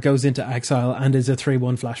 that card goes into exile and is a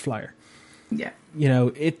 3/1 flash flyer. Yeah. You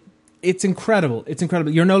know, it's incredible. It's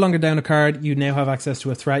incredible. You're no longer down a card. You now have access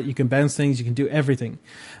to a threat. You can bounce things. You can do everything.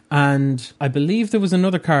 And I believe there was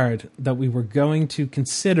another card that we were going to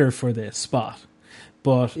consider for this spot.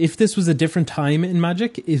 But if this was a different time in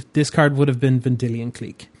Magic, this card would have been Vendilion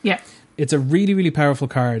Clique. Yeah. It's a really, really powerful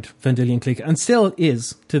card, Vendilion Clique, and still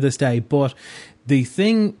is to this day. But the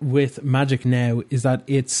thing with Magic now is that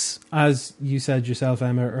it's, as you said yourself,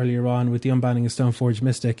 Emma, earlier on, with the unbanning of Stoneforge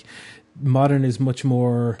Mystic, Modern is much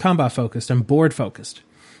more combat-focused and board-focused.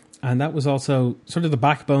 And that was also sort of the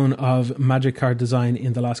backbone of Magic card design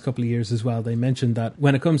in the last couple of years as well. They mentioned that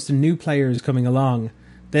when it comes to new players coming along,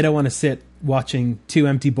 they don't want to sit watching 2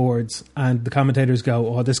 empty boards and the commentators go,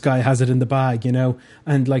 oh, this guy has it in the bag, you know?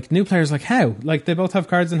 And like new players, like how? Like they both have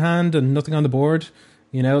cards in hand and nothing on the board,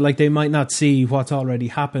 you know? Like they might not see what's already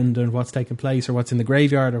happened and what's taken place or what's in the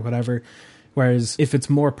graveyard or whatever. Whereas if it's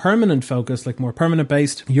more permanent focused, like more permanent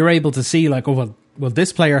based, you're able to see like, oh, well, well,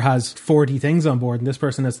 this player has 40 things on board and this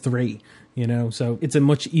person has 3. So it's a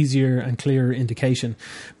much easier and clearer indication.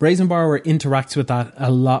 Brazen Borrower interacts with that a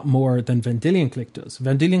lot more than Vendilion Clique does.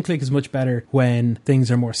 Vendilion Clique is much better when things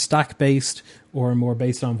are more stack based or more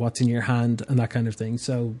based on what's in your hand and that kind of thing.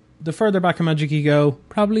 So the further back in Magic you go,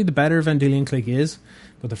 probably the better Vendilion Clique is.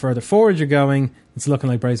 But the further forward you're going, it's looking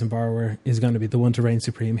like Brazen Borrower is going to be the one to reign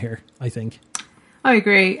supreme here, I think. I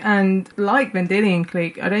agree, and like Vendilion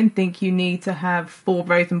Clique, I don't think you need to have 4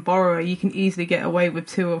 Brazen Borrower. You can easily get away with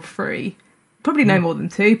 2 or 3. Probably no more than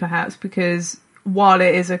 2, perhaps, because while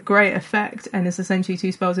it is a great effect and it's essentially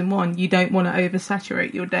 2 spells in 1, you don't want to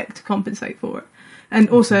oversaturate your deck to compensate for it.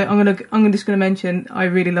 And also, I'm just going to mention, I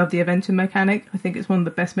really love the Aventure mechanic. I think it's one of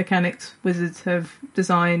the best mechanics Wizards have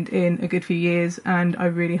designed in a good few years, and I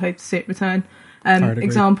really hope to see it return.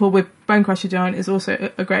 Example with Bonecrusher Giant is also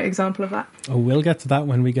a great example of that. Oh, we'll get to that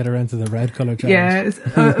when we get around to the red colour giant.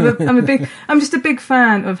 Yeah, I'm just a big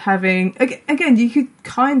fan of having. Again, you could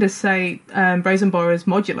kind of say Brazen Borrower is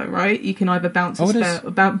modular, right? You can either bounce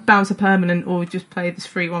a permanent, or just play this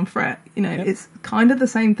 3/1 threat. It's kind of the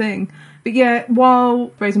same thing. But yeah, while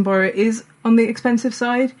Brazen Borrower is on the expensive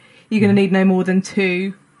side, you're going to need no more than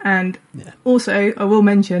 2. And also, I will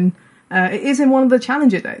mention. It is in one of the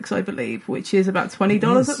Challenger decks, I believe, which is about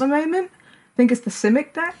 $20 at the moment. I think it's the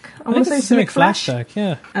Simic deck. I want to say Simic Flash deck,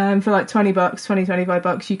 yeah. For like $20,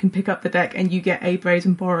 $25, you can pick up the deck and you get a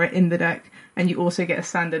Brazen Borrower in the deck, and you also get a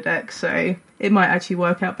standard deck, so it might actually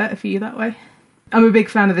work out better for you that way. I'm a big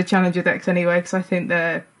fan of the Challenger decks anyway, because I think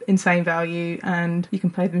they're insane value and you can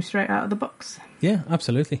play them straight out of the box. Yeah,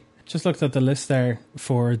 absolutely. Just looked at the list there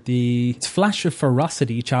for the Flash of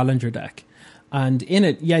Ferocity Challenger deck. And in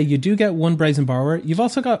it, you do get 1 Brazen Borrower. You've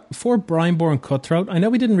also got 4 Brineborn Cutthroat. I know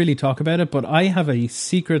we didn't really talk about it, but I have a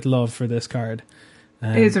secret love for this card.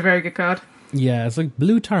 It is a very good card. Yeah, it's like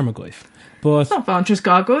blue Tarmogoyf. But it's not Vantress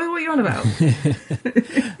Gargoyle, what are you on about?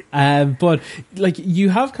 But like,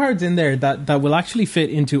 you have cards in there that will actually fit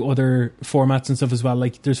into other formats and stuff as well.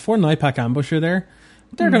 Like, there's 4 Nightpack Ambusher there.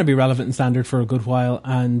 They're going to be relevant in Standard for a good while,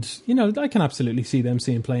 and I can absolutely see them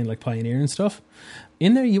playing like Pioneer and stuff.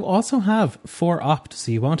 In there, you also have 4 Opt,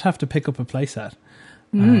 so you won't have to pick up a playset.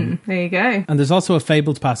 There you go. And there's also a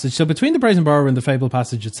Fabled Passage. So between the Brazen Borrower and the Fabled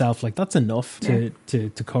Passage itself, like, that's enough to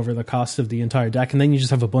cover the cost of the entire deck. And then you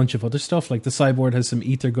just have a bunch of other stuff. Like, the sideboard has some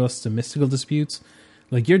Ether Gusts and Mystical Disputes.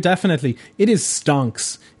 Like, it is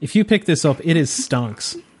stonks. If you pick this up, it is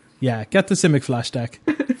stonks. Yeah, get the Simic Flash deck,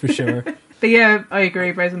 for sure. But yeah, I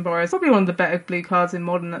agree, Brazen Borrower is probably one of the better blue cards in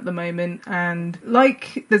Modern at the moment. And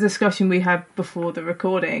like the discussion we had before the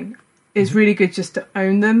recording, it's really good just to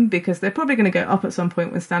own them, because they're probably going to go up at some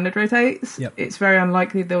point when Standard rotates. Yep. It's very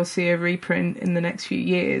unlikely they'll see a reprint in the next few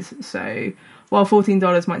years. So while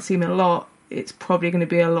 $14 might seem a lot, it's probably going to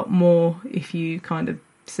be a lot more if you kind of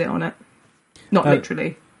sit on it. Not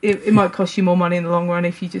literally. It might cost you more money in the long run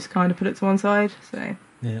if you just kind of put it to one side. So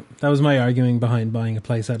yeah, that was my arguing behind buying a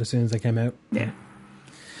playset as soon as they came out. Yeah.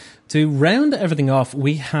 To round everything off,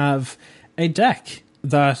 we have a deck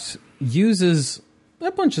that uses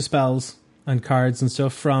a bunch of spells and cards and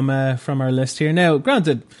stuff from our list here. Now,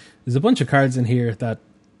 granted, there's a bunch of cards in here that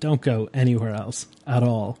don't go anywhere else at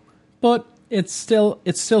all, but it's still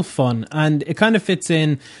fun, and it kind of fits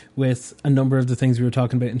in with a number of the things we were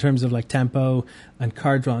talking about in terms of like tempo and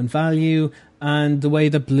card draw and value, and the way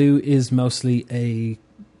that blue is mostly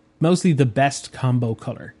the best combo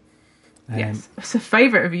color. Yes, it's a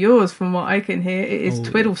favourite of yours from what I can hear. It is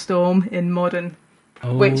Twiddlestorm in Modern,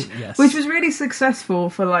 which was really successful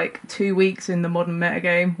for like 2 weeks in the Modern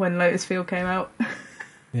metagame when Lotus Field came out.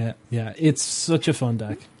 Yeah, it's such a fun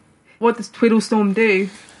deck. What does Twiddlestorm do?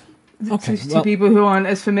 To people who aren't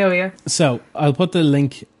as familiar. So I'll put the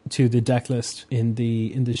link to the deck list in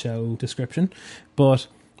the show description, but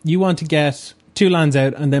you want to get 2 lands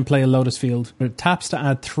out and then play a Lotus Field. It taps to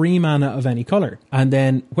add 3 mana of any colour. And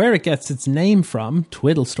then where it gets its name from,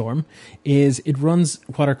 Twiddlestorm, is it runs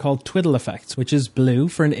what are called Twiddle effects, which is blue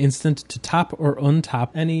for an instant to tap or untap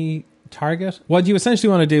any target. What you essentially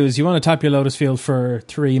want to do is you want to tap your Lotus Field for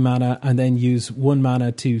 3 mana and then use 1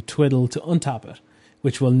 mana to twiddle to untap it,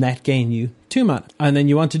 which will net gain you 2 mana. And then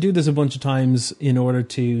you want to do this a bunch of times in order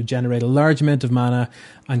to generate a large amount of mana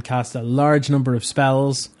and cast a large number of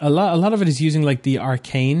spells. A lot of it is using like the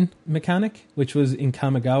arcane mechanic, which was in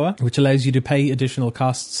Kamigawa, which allows you to pay additional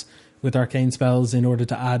costs with arcane spells in order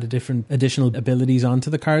to add additional abilities onto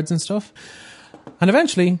the cards and stuff. And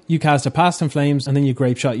eventually you cast a Past in Flames and then you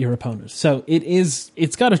grape shot your opponent. So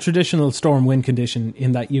it's got a traditional Storm win condition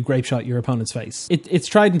in that you grape shot your opponent's face. It's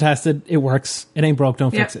tried and tested. It works. It ain't broke,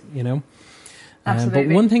 don't fix it, Absolutely.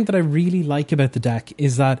 But one thing that I really like about the deck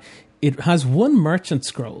is that it has one merchant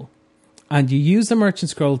scroll, and you use the merchant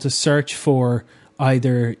scroll to search for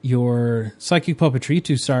either your psychic puppetry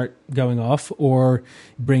to start going off, or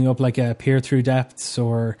bring up like a peer through depths,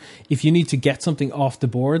 or if you need to get something off the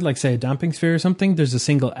board, like say a damping sphere or something, there's a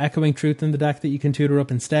single echoing truth in the deck that you can tutor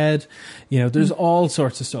up instead. There's all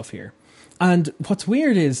sorts of stuff here. And what's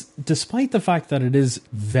weird is, despite the fact that it is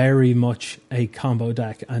very much a combo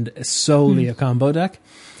deck and solely a combo deck,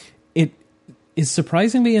 it is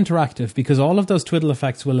surprisingly interactive, because all of those twiddle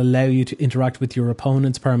effects will allow you to interact with your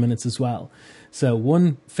opponent's permanents as well. So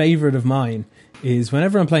one favourite of mine is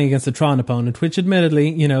whenever I'm playing against a Tron opponent, which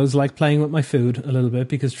admittedly, is like playing with my food a little bit,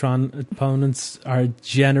 because Tron opponents are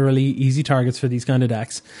generally easy targets for these kind of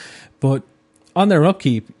decks. But on their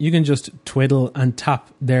upkeep, you can just twiddle and tap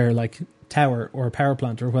their like tower or power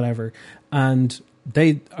plant or whatever, and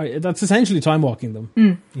that's essentially time walking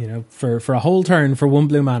them, for a whole turn for 1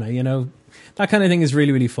 blue mana, that kind of thing is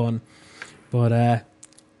really, really fun. But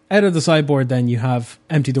out of the sideboard, then you have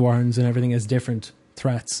Empty the Warrens and everything as different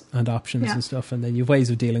threats and options and stuff, and then you have ways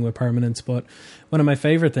of dealing with permanents. But one of my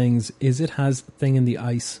favourite things is it has Thing in the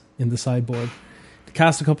Ice in the sideboard. To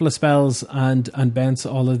cast a couple of spells and bounce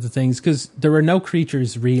all of the things, because there are no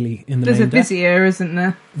creatures really in the main deck. There's a Vizier, isn't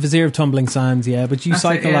there? Vizier of Tumbling Sands, yeah, but you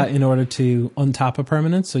cycle that in order to untap a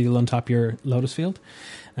permanent, so you'll untap your Lotus Field.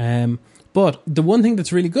 But the one thing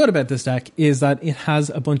that's really good about this deck is that it has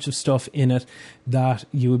a bunch of stuff in it that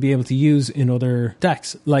you would be able to use in other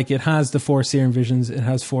decks. Like, it has the 4 Searing Visions, it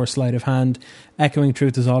has 4 Sleight of Hand, Echoing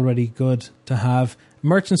Truth is already good to have.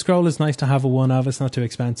 Merchant Scroll is nice to have a one of, it's not too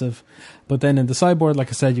expensive. But then in the sideboard, like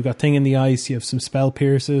I said, you've got Thing in the Ice, you have some Spell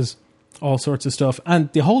Pierces, all sorts of stuff. And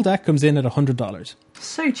the whole deck comes in at $100.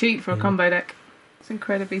 So cheap for a combo deck. It's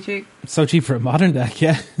incredibly cheap. So cheap for a modern deck,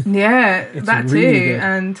 yeah. Yeah, that really too. Good.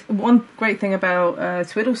 And one great thing about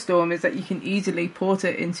Twiddlestorm is that you can easily port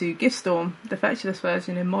it into Giftstorm, the fetchless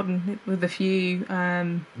version in modern, with a few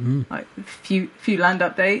few land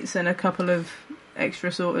updates and a couple of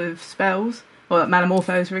extra sort of spells, or like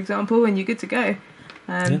Manamorphose, for example, and you're good to go.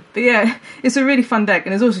 But yeah, it's a really fun deck,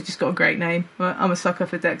 and it's also just got a great name. I'm a sucker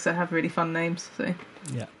for decks that have really fun names. So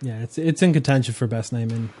yeah, it's in contention for best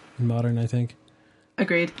name in modern, I think.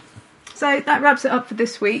 Agreed. So that wraps it up for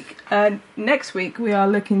this week. Next week we are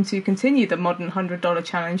looking to continue the modern $100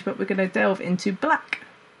 challenge, but we're going to delve into black.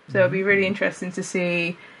 So it'll be really interesting to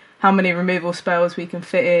see how many removal spells we can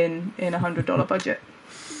fit in a $100 budget.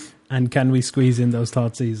 And can we squeeze in those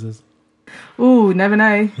Thoughtseizes? Ooh, never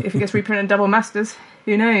know. If it gets reprinted in Double Masters,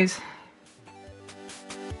 who knows?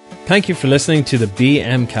 Thank you for listening to the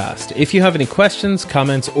BM Cast. If you have any questions,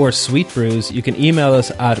 comments, or sweet brews, you can email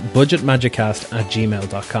us at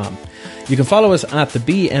budgetmagiccast@gmail.com. You can follow us at the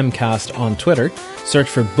BM Cast on Twitter, search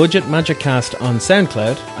for Budget Magic Cast on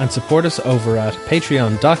SoundCloud, and support us over at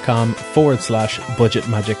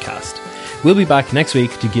patreon.com/budgetmagiccast. We'll be back next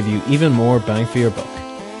week to give you even more bang for your buck.